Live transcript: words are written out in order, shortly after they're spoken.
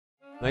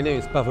My name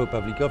is Paweł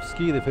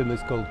Pawlikowski. The film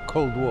is called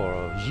Cold War,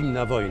 or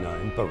Zimna Wojna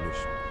in Polish.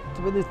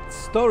 But the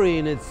story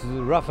in its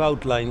rough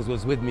outlines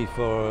was with me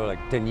for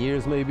like 10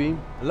 years maybe,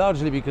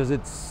 largely because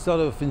it's sort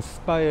of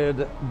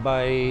inspired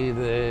by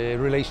the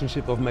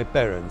relationship of my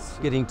parents.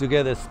 Getting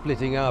together,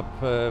 splitting up,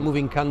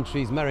 moving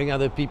countries, marrying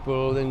other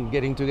people, then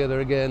getting together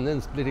again,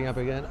 then splitting up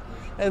again,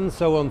 and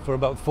so on for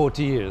about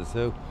 40 years.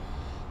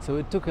 So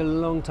it took a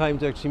long time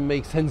to actually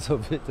make sense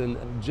of it, and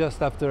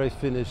just after I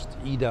finished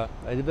Ida,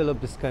 I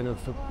developed this kind of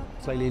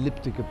slightly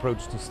elliptic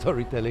approach to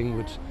storytelling,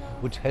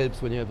 which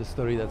helps when you have a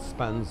story that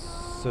spans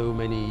so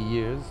many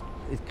years.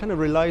 It kind of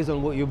relies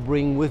on what you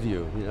bring with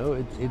you, you know,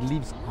 it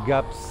leaves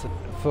gaps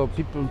for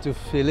people to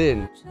fill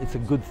in. It's a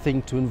good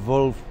thing to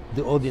involve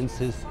the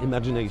audience's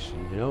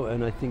imagination, you know,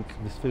 and I think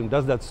this film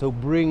does that, so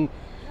bring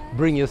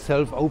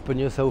yourself, open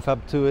yourself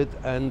up to it,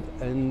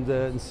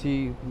 and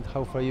see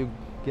how far you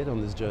get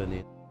on this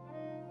journey.